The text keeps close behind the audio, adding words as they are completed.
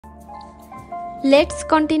Let's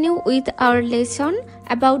continue with our lesson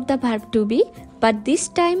about the verb to be, but this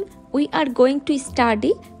time we are going to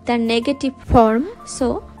study the negative form.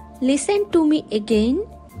 So listen to me again.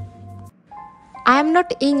 I am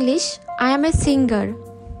not English, I am a singer.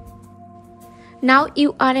 Now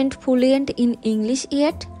you aren't fluent in English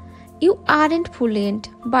yet. You aren't fluent,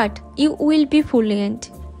 but you will be fluent.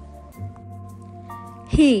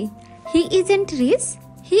 He isn't rich,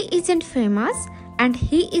 he isn't famous, and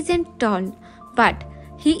he isn't tall, but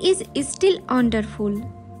he is still wonderful.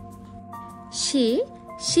 She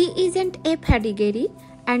isn't a pedigree,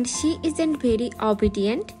 and she isn't very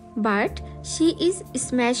obedient, but she is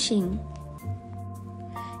smashing.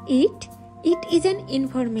 It isn't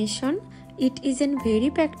information, it isn't very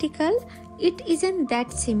practical, it isn't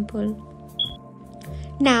that simple.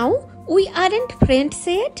 Now we aren't friends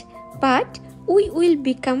yet, but we will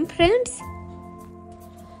become friends.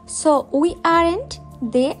 So we aren't,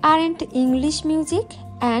 they aren't English music,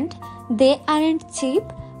 and they aren't cheap.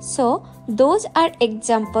 So those are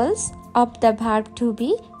examples of the verb to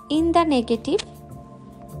be in the negative.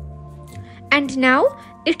 And now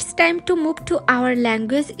it's time to move to our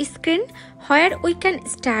language screen where we can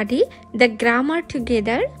study the grammar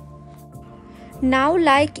together. Now,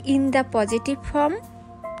 like in the positive form,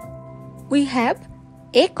 we have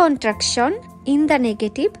a contraction in the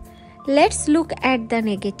negative. Let's look at the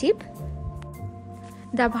negative.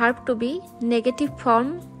 The verb to be negative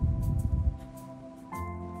form.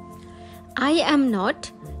 I am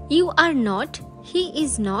not, you are not, he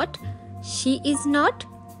is not, she is not,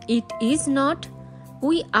 it is not,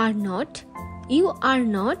 we are not, you are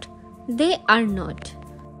not, they are not.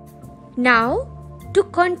 Now, to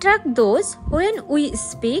contract those, when we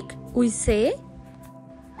speak, we say,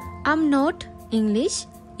 I'm not English,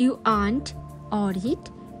 you aren't, or it,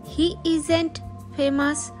 he isn't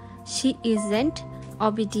famous, she isn't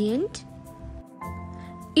obedient,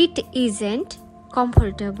 it isn't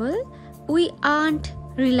comfortable, we aren't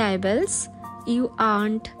reliables, you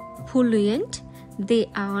aren't fluent, they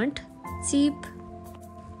aren't cheap.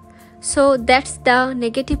 So that's the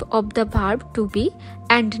negative of the verb to be.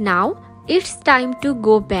 And now it's time to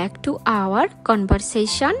go back to our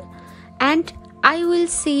conversation, and I will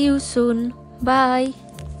see you soon. Bye.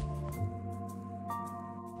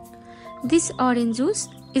 This orange juice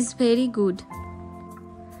is very good.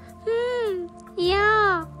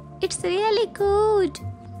 Yeah, it's really good.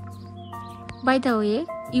 By the way,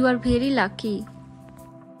 you are very lucky.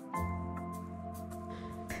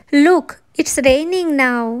 Look, it's raining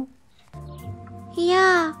now.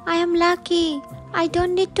 Yeah, I am lucky. I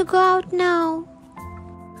don't need to go out now.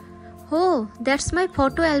 Oh, that's my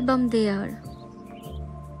photo album there.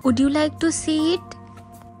 Would you like to see it?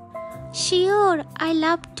 Sure, I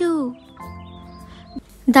love to.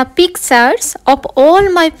 The pictures of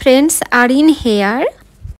all my friends are in here.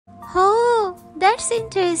 Oh, that's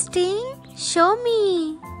interesting. Show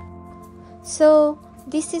me. So,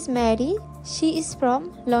 this is Mary. She is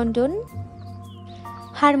from London.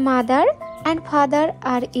 Her mother and father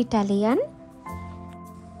are Italian.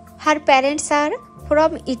 Her parents are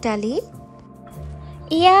from Italy.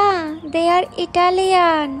 Yeah, they are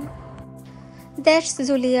Italian. That's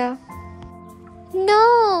Julia.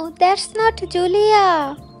 No, that's not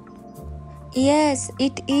Julia. Yes,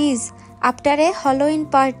 it is. After a Halloween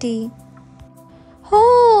party.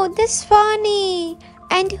 Oh, that's funny.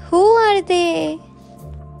 And who are they?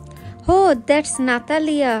 Oh, that's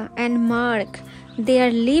Natalia and Mark.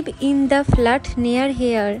 They live in the flat near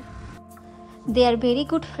here. They are very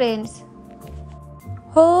good friends.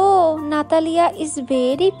 Oh, Natalia is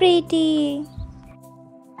very pretty.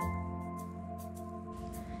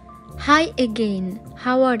 Hi again.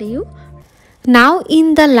 How are you? Now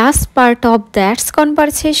in the last part of that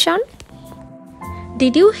conversation,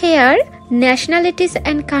 did you hear nationalities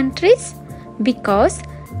and countries? Because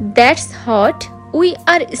that's what we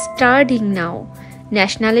are studying now.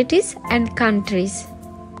 Nationalities and countries.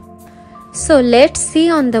 So let's see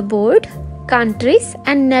on the board countries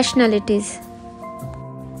and nationalities.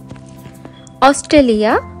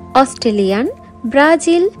 Australia, Australian,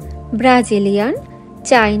 Brazil, Brazilian,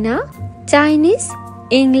 China, Chinese,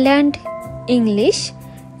 England, English,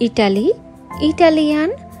 Italy,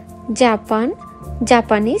 Italian, Japan,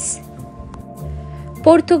 Japanese,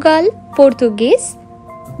 Portugal, Portuguese,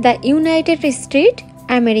 the United States,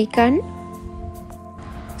 American.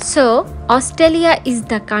 So, Australia is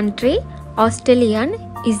the country, Australian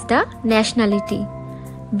is the nationality.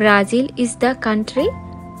 Brazil is the country,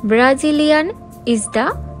 Brazilian is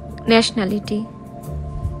the nationality.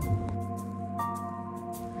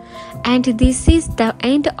 And this is the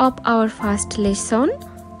end of our first lesson.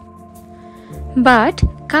 But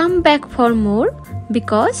come back for more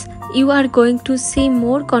because you are going to see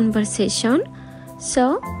more conversation.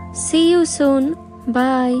 So, see you soon.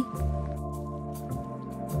 Bye.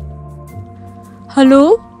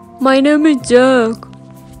 Hello, my name is Jack.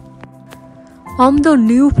 I'm the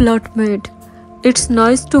new flatmate. It's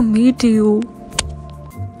nice to meet you.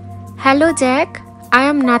 Hello Jack, I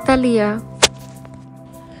am Natalia.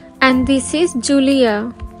 And this is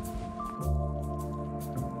Julia.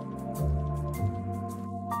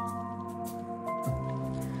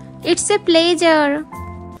 It's a pleasure.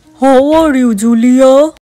 How are you,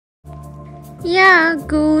 Julia? Yeah,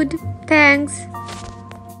 good. Thanks.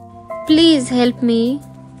 Please help me.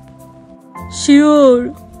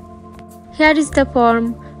 Sure. Here is the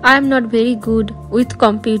form. I am not very good with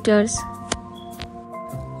computers.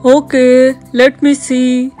 Okay, let me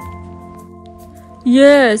see.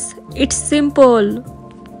 Yes, it's simple.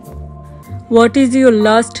 What is your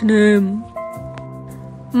last name?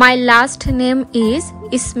 My last name is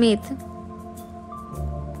Smith.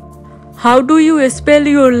 How do you spell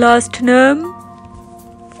your last name?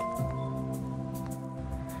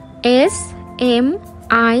 S-M-I-T-H.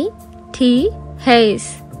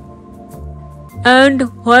 And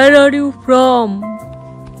where are you from?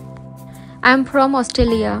 I am from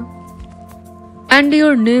Australia. And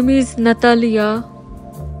your name is Natalia.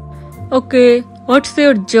 Okay, what's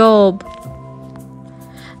your job?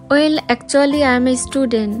 Well, actually I am a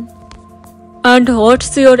student. And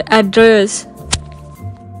what's your address?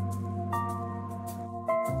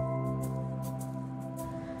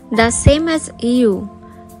 The same as you.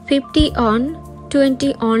 50 on,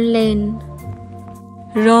 20 on lane.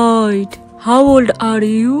 Right. How old are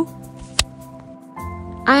you?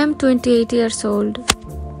 I am 28 years old.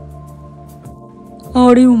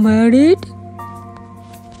 Are you married?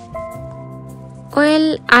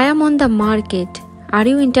 Well, I am on the market. Are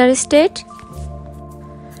you interested?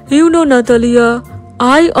 You know, Natalia,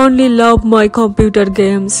 I only love my computer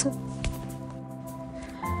games.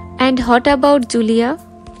 And what about Julia?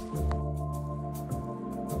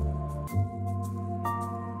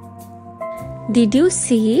 Did you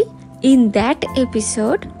see in that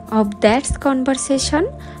episode of that conversation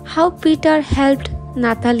how Peter helped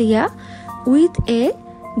Natalia with a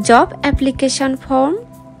job application form?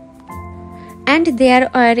 And there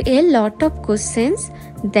were a lot of questions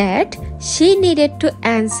that she needed to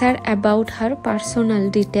answer about her personal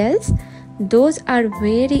details. Those are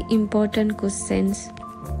very important questions.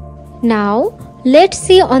 Now let's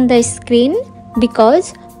see on the screen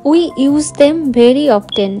because we use them very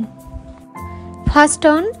often. First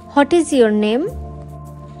on, what is your name?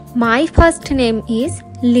 My first name is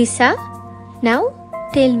Lisa. Now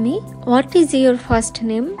tell me, what is your first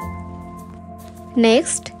name?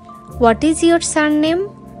 Next, what is your surname?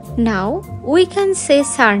 Now we can say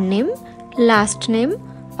surname, last name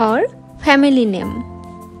or family name.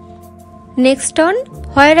 Next on,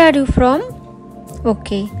 where are you from?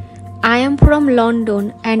 Okay, I am from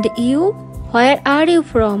London. And you? Where are you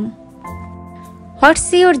from?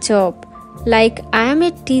 What's your job? Like I am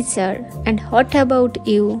a teacher. And what about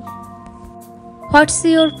you? What's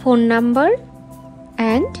your phone number?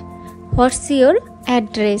 And what's your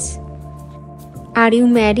address? Are you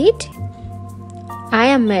married? I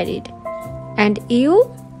am married. And you?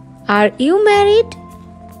 Are you married?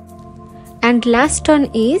 And last one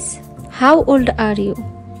is, how old are you?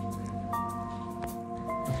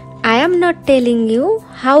 I am not telling you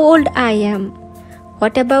how old I am.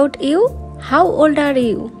 What about you? How old are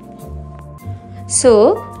you?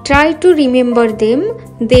 So, try to remember them.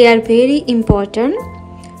 They are very important.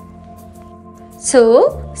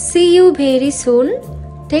 So, see you very soon.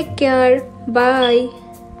 Take care. Bye.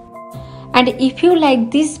 And if you like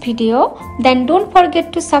this video, then don't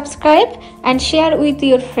forget to subscribe and share with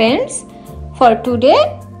your friends. For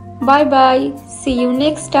today, bye bye. See you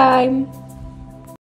next time.